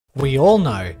We all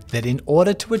know that in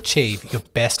order to achieve your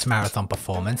best marathon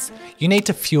performance, you need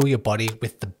to fuel your body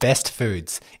with the best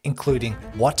foods, including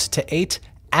what to eat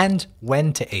and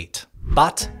when to eat.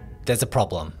 But there's a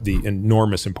problem. The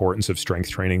enormous importance of strength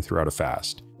training throughout a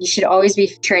fast. You should always be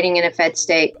training in a fed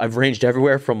state. I've ranged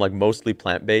everywhere from like mostly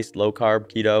plant-based, low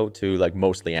carb, keto to like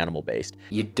mostly animal-based.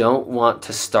 You don't want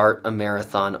to start a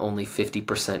marathon only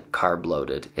 50% carb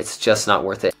loaded. It's just not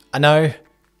worth it. I know,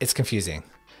 it's confusing.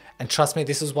 And trust me,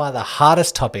 this is one of the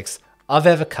hardest topics I've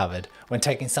ever covered when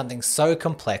taking something so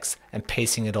complex and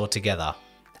piecing it all together.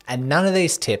 And none of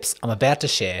these tips I'm about to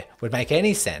share would make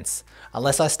any sense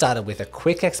unless I started with a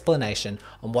quick explanation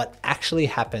on what actually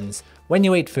happens when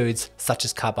you eat foods such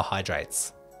as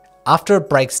carbohydrates. After it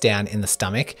breaks down in the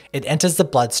stomach, it enters the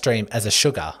bloodstream as a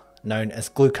sugar, known as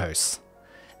glucose.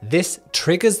 This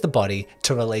triggers the body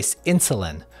to release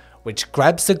insulin, which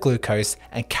grabs the glucose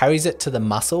and carries it to the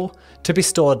muscle to be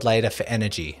stored later for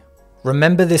energy.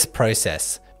 Remember this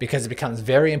process because it becomes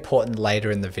very important later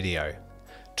in the video.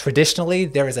 Traditionally,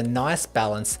 there is a nice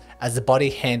balance as the body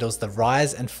handles the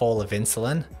rise and fall of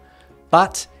insulin,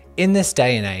 but in this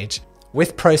day and age,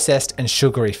 with processed and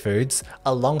sugary foods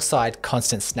alongside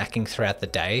constant snacking throughout the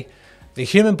day, the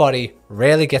human body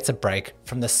rarely gets a break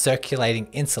from the circulating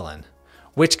insulin,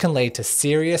 which can lead to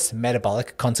serious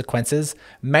metabolic consequences,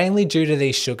 mainly due to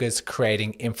these sugars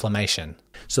creating inflammation.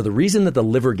 So the reason that the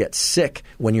liver gets sick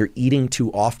when you're eating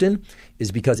too often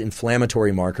is because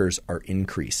inflammatory markers are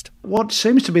increased. What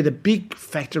seems to be the big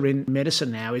factor in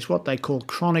medicine now is what they call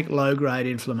chronic low-grade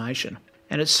inflammation.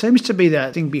 And it seems to be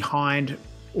the thing behind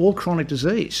all chronic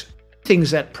disease.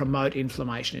 Things that promote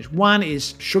inflammation is one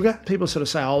is sugar. People sort of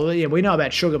say, oh, yeah, we know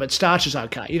about sugar, but starch is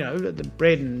okay. You know, the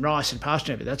bread and rice and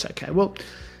pasta and everything, that's okay. Well,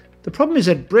 the problem is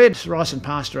that bread, rice and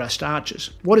pasta are starches.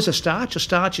 What is a starch? A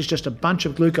starch is just a bunch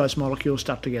of glucose molecules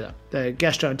stuck together. The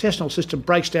gastrointestinal system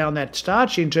breaks down that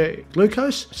starch into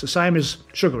glucose. It's the same as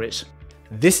sugar is.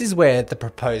 This is where the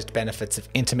proposed benefits of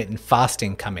intermittent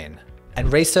fasting come in.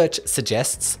 And research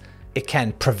suggests it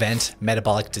can prevent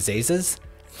metabolic diseases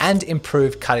and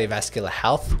improve cardiovascular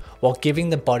health while giving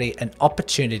the body an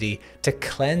opportunity to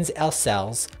cleanse our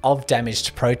cells of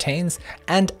damaged proteins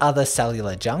and other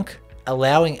cellular junk,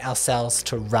 allowing our cells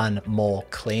to run more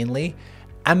cleanly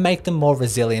and make them more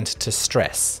resilient to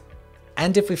stress.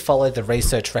 And if we follow the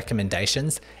research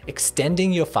recommendations,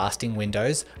 extending your fasting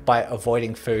windows by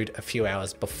avoiding food a few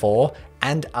hours before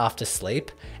and after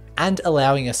sleep and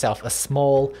allowing yourself a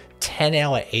small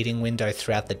 10-hour eating window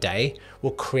throughout the day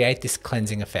will create this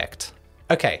cleansing effect.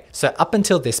 Okay, so up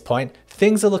until this point,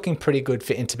 things are looking pretty good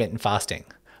for intermittent fasting.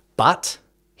 But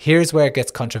here's where it gets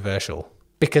controversial.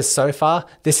 Because so far,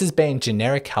 this has been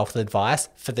generic health advice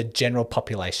for the general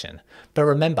population. But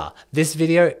remember, this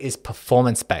video is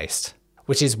performance-based,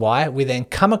 which is why we then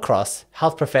come across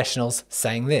health professionals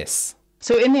saying this.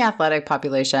 So in the athletic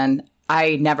population,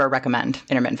 I never recommend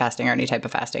intermittent fasting or any type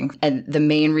of fasting. And the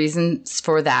main reasons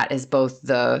for that is both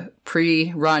the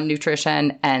pre-run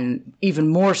nutrition and even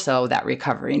more so that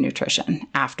recovery nutrition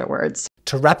afterwards.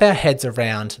 To wrap our heads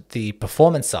around the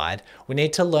performance side, we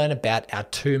need to learn about our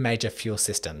two major fuel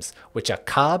systems, which are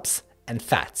carbs and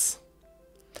fats.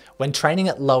 When training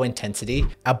at low intensity,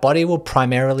 our body will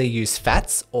primarily use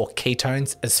fats or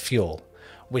ketones as fuel,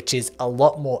 which is a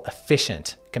lot more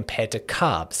efficient compared to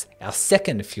carbs, our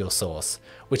second fuel source,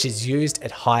 which is used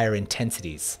at higher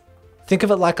intensities. Think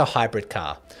of it like a hybrid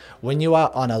car. When you are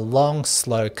on a long,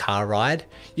 slow car ride,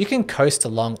 you can coast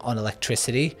along on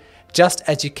electricity just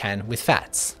as you can with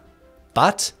fats.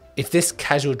 But if this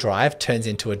casual drive turns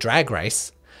into a drag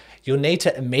race, you'll need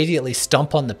to immediately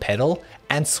stomp on the pedal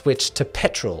and switch to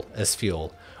petrol as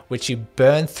fuel, which you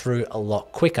burn through a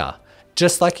lot quicker,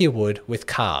 just like you would with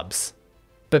carbs.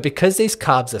 But because these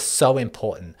carbs are so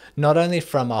important, not only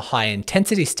from a high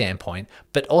intensity standpoint,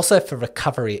 but also for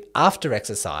recovery after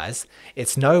exercise,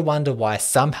 it's no wonder why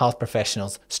some health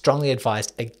professionals strongly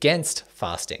advised against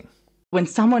fasting. When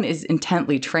someone is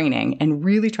intently training and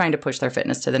really trying to push their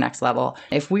fitness to the next level,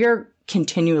 if we're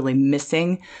continually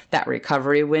missing that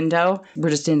recovery window, we're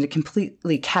just in a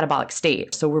completely catabolic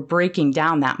state. So we're breaking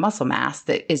down that muscle mass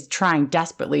that is trying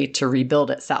desperately to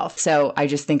rebuild itself. So I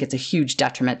just think it's a huge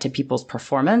detriment to people's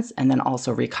performance and then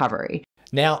also recovery.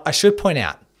 Now, I should point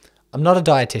out, I'm not a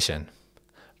dietitian,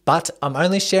 but I'm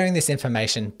only sharing this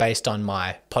information based on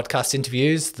my podcast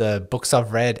interviews, the books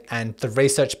I've read, and the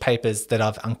research papers that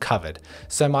I've uncovered.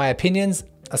 So my opinions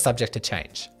are subject to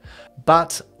change.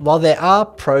 But while there are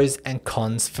pros and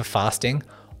cons for fasting,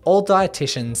 all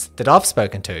dietitians that I've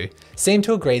spoken to seem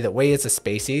to agree that we as a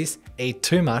species eat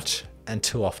too much and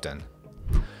too often.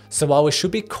 So while we should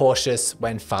be cautious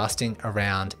when fasting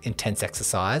around intense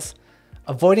exercise,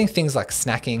 Avoiding things like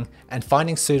snacking and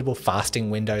finding suitable fasting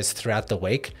windows throughout the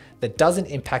week that doesn't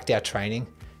impact our training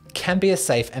can be a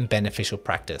safe and beneficial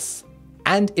practice.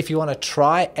 And if you want to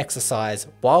try exercise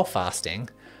while fasting,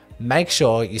 make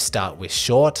sure you start with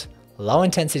short, low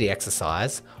intensity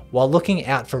exercise while looking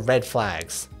out for red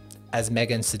flags, as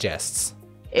Megan suggests.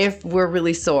 If we're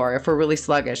really sore, if we're really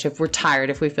sluggish, if we're tired,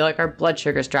 if we feel like our blood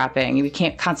sugar's dropping, we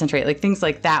can't concentrate, like things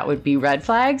like that would be red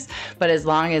flags. But as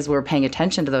long as we're paying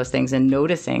attention to those things and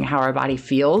noticing how our body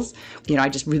feels, I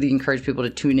just really encourage people to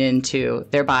tune into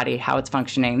their body, how it's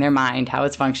functioning, their mind, how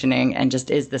it's functioning, and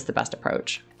just, is this the best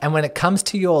approach? And when it comes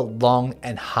to your long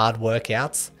and hard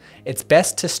workouts, it's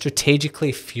best to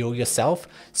strategically fuel yourself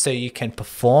so you can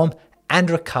perform and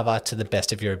recover to the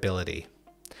best of your ability.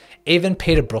 Even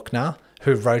Peter Bruckner,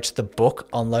 who wrote the book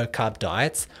on low carb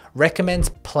diets, recommends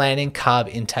planning carb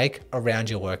intake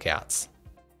around your workouts.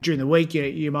 During the week,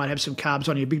 you might have some carbs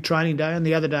on your big training day, and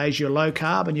the other days you're low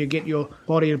carb and you get your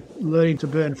body learning to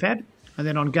burn fat. And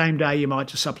then on game day, you might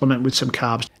just supplement with some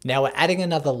carbs. Now we're adding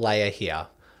another layer here.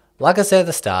 Like I said at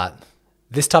the start,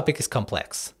 this topic is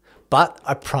complex, but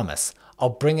I promise I'll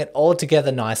bring it all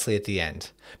together nicely at the end,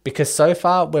 because so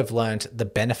far we've learned the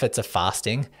benefits of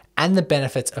fasting and the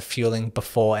benefits of fueling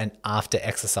before and after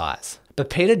exercise. But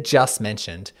Peter just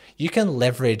mentioned you can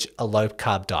leverage a low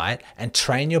carb diet and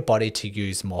train your body to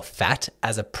use more fat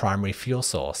as a primary fuel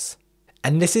source.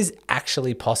 And this is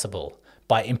actually possible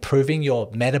by improving your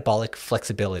metabolic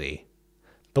flexibility.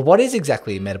 But what is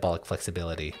exactly metabolic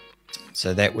flexibility?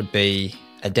 So that would be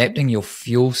adapting your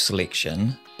fuel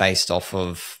selection based off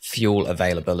of fuel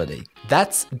availability.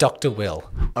 That's Dr. Will,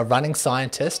 a running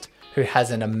scientist who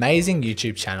has an amazing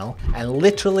YouTube channel and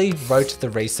literally wrote the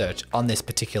research on this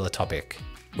particular topic.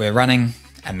 We're running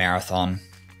a marathon.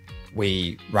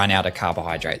 We run out of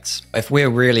carbohydrates. If we're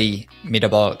really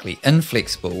metabolically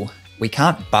inflexible, we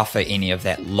can't buffer any of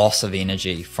that loss of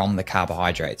energy from the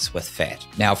carbohydrates with fat.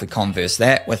 Now, if we converse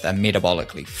that with a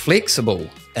metabolically flexible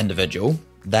individual,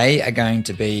 they are going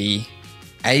to be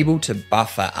able to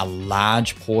buffer a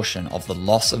large portion of the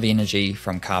loss of energy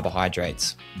from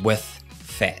carbohydrates with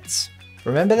fats.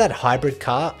 Remember that hybrid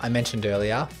car I mentioned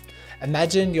earlier?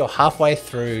 Imagine you're halfway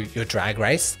through your drag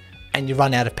race and you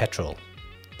run out of petrol.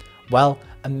 Well,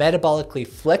 a metabolically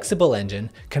flexible engine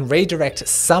can redirect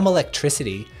some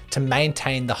electricity to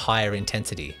maintain the higher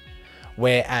intensity,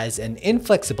 whereas an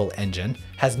inflexible engine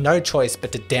has no choice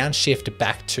but to downshift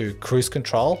back to cruise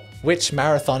control, which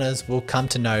marathoners will come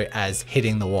to know as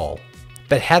hitting the wall.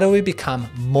 But how do we become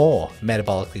more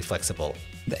metabolically flexible?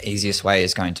 The easiest way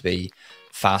is going to be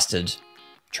fasted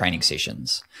training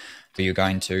sessions. You're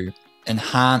going to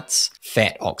enhance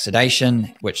fat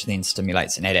oxidation, which then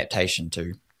stimulates an adaptation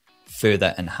to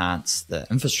further enhance the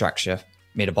infrastructure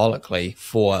metabolically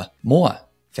for more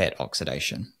fat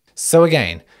oxidation. So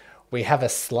again, we have a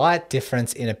slight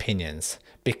difference in opinions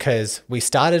because we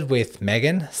started with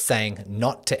Megan saying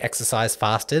not to exercise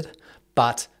fasted,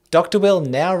 but Dr. Will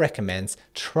now recommends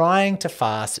trying to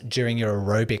fast during your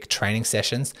aerobic training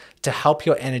sessions to help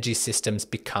your energy systems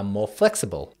become more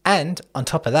flexible. And on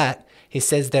top of that, he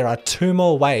says there are 2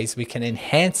 more ways we can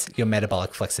enhance your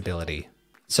metabolic flexibility.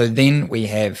 So then we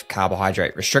have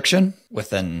carbohydrate restriction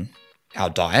within our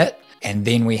diet, and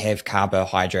then we have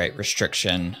carbohydrate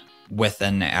restriction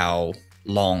within our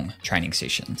long training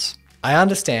sessions. I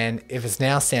understand if it's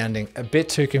now sounding a bit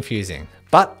too confusing,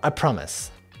 but I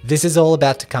promise this is all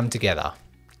about to come together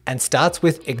and starts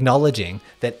with acknowledging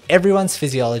that everyone's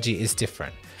physiology is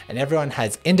different and everyone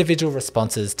has individual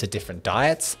responses to different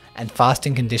diets and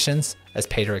fasting conditions, as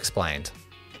Peter explained.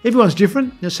 Everyone's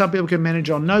different. Some people can manage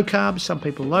on no carbs, some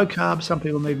people low carb, some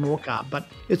people need more carb, but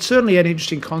it's certainly an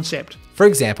interesting concept. For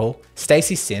example,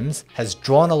 Stacey Sims has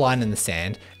drawn a line in the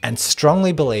sand and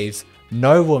strongly believes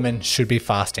no woman should be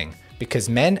fasting because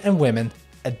men and women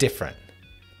are different.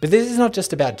 But this is not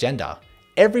just about gender.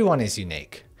 Everyone is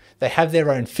unique. They have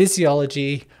their own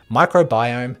physiology,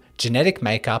 microbiome, genetic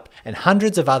makeup, and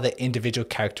hundreds of other individual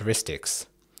characteristics.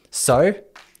 So,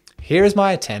 here is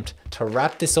my attempt to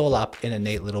wrap this all up in a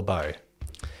neat little bow.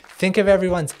 Think of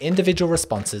everyone's individual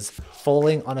responses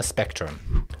falling on a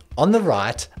spectrum. On the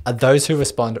right are those who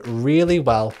respond really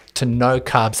well to no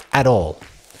carbs at all.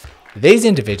 These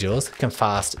individuals can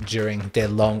fast during their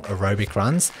long aerobic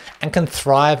runs and can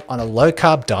thrive on a low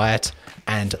carb diet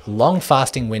and long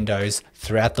fasting windows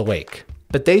throughout the week.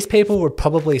 But these people would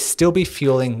probably still be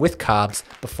fueling with carbs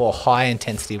before high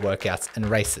intensity workouts and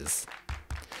races.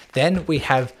 Then we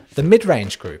have the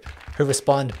mid-range group who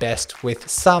respond best with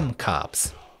some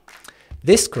carbs.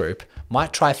 This group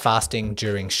might try fasting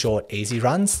during short, easy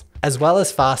runs, as well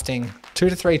as fasting 2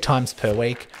 to 3 times per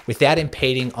week without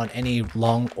impeding on any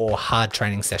long or hard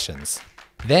training sessions.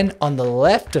 Then on the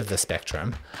left of the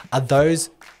spectrum are those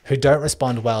who don't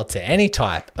respond well to any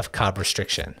type of carb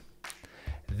restriction.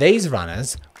 These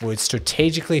runners would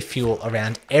strategically fuel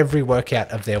around every workout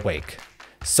of their week.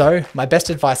 So my best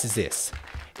advice is this: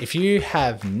 if you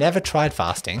have never tried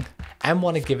fasting and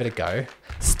want to give it a go,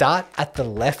 start at the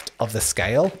left of the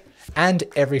scale and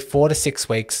every 4 to 6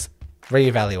 weeks,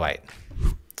 reevaluate.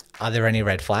 Are there any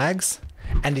red flags?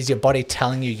 And is your body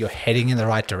telling you you're heading in the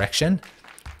right direction?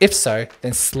 If so,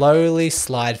 then slowly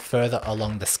slide further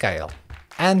along the scale.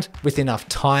 And with enough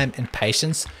time and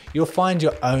patience, you'll find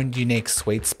your own unique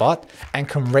sweet spot and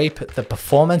can reap the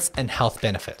performance and health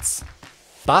benefits.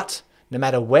 But no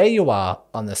matter where you are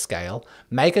on the scale,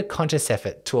 make a conscious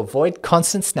effort to avoid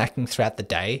constant snacking throughout the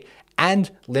day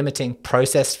and limiting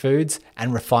processed foods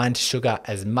and refined sugar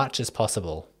as much as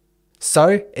possible.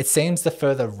 So it seems the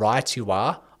further right you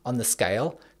are on the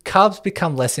scale, carbs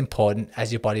become less important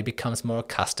as your body becomes more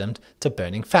accustomed to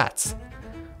burning fats.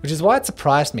 Which is why it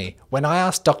surprised me when I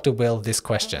asked Dr. Will this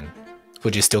question: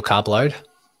 would you still carb load?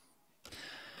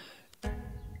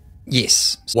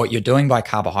 Yes. What you're doing by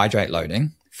carbohydrate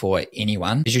loading for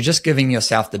anyone is you're just giving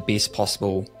yourself the best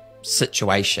possible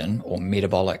situation or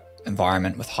metabolic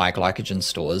environment with high glycogen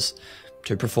stores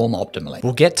to perform optimally.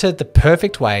 We'll get to the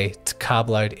perfect way to carb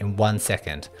load in 1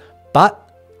 second,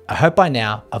 but I hope by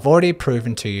now I've already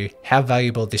proven to you how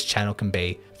valuable this channel can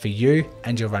be for you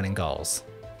and your running goals.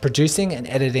 Producing and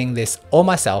editing this all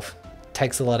myself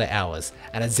takes a lot of hours,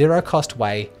 and a zero cost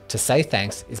way to say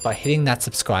thanks is by hitting that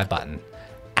subscribe button.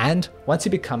 And once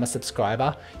you become a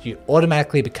subscriber, you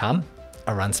automatically become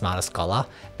a Run Smarter Scholar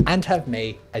and have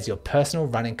me as your personal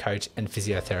running coach and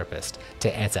physiotherapist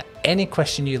to answer any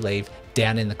question you leave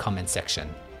down in the comments section.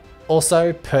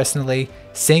 Also, personally,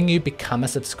 seeing you become a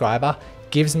subscriber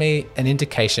gives me an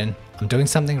indication I'm doing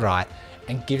something right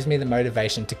and gives me the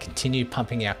motivation to continue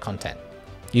pumping out content.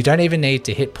 You don't even need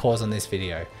to hit pause on this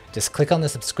video. Just click on the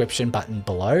subscription button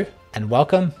below and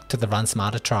welcome to the Run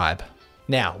Smarter tribe.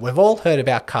 Now, we've all heard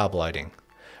about carb loading,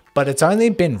 but it's only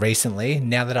been recently,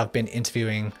 now that I've been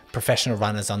interviewing professional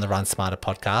runners on the Run Smarter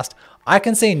podcast, I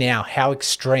can see now how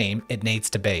extreme it needs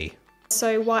to be.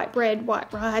 So white bread,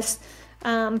 white rice,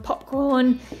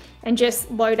 popcorn, and just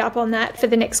load up on that for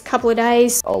the next couple of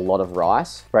days. A lot of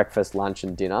rice, breakfast, lunch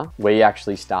and dinner. We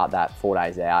actually start that 4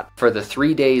 days out. For the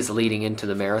 3 days leading into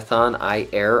the marathon, I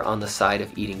err on the side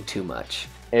of eating too much.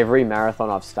 Every marathon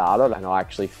I've started and I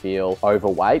actually feel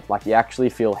overweight, like you actually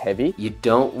feel heavy. You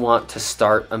don't want to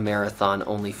start a marathon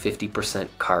only 50%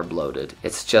 carb loaded.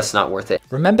 It's just not worth it.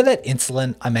 Remember that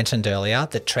insulin I mentioned earlier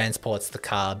that transports the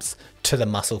carbs to the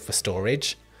muscle for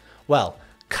storage? Well,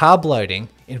 carb loading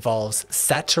involves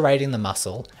saturating the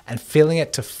muscle and filling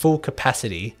it to full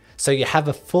capacity so you have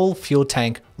a full fuel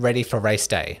tank ready for race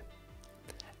day.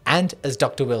 And as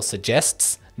Dr. Will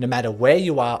suggests, no matter where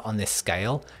you are on this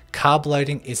scale, carb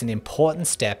loading is an important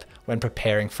step when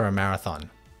preparing for a marathon.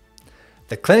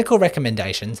 The clinical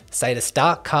recommendations say to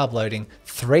start carb loading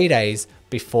 3 days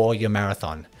before your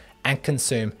marathon and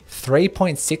consume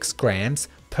 3.6 grams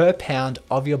per pound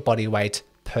of your body weight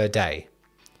per day.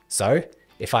 So,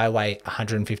 if I weigh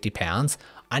 150 pounds,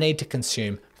 I need to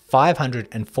consume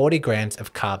 540 grams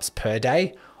of carbs per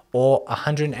day, or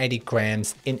 180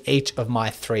 grams in each of my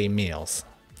 3 meals.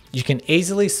 You can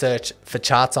easily search for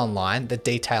charts online that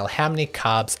detail how many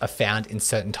carbs are found in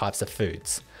certain types of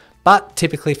foods. But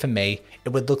typically for me, it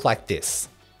would look like this.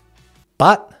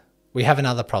 But we have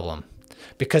another problem.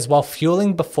 Because while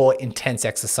fueling before intense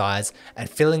exercise and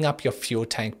filling up your fuel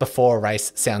tank before a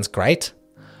race sounds great,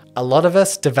 a lot of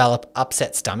us develop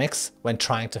upset stomachs when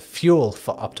trying to fuel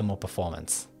for optimal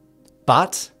performance.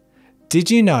 But did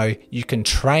you know you can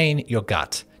train your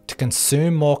gut to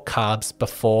consume more carbs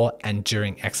before and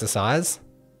during exercise?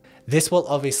 This will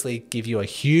obviously give you a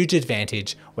huge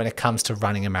advantage when it comes to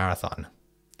running a marathon.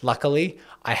 Luckily,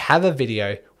 I have a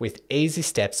video with easy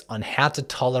steps on how to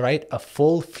tolerate a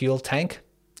full fuel tank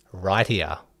right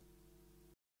here.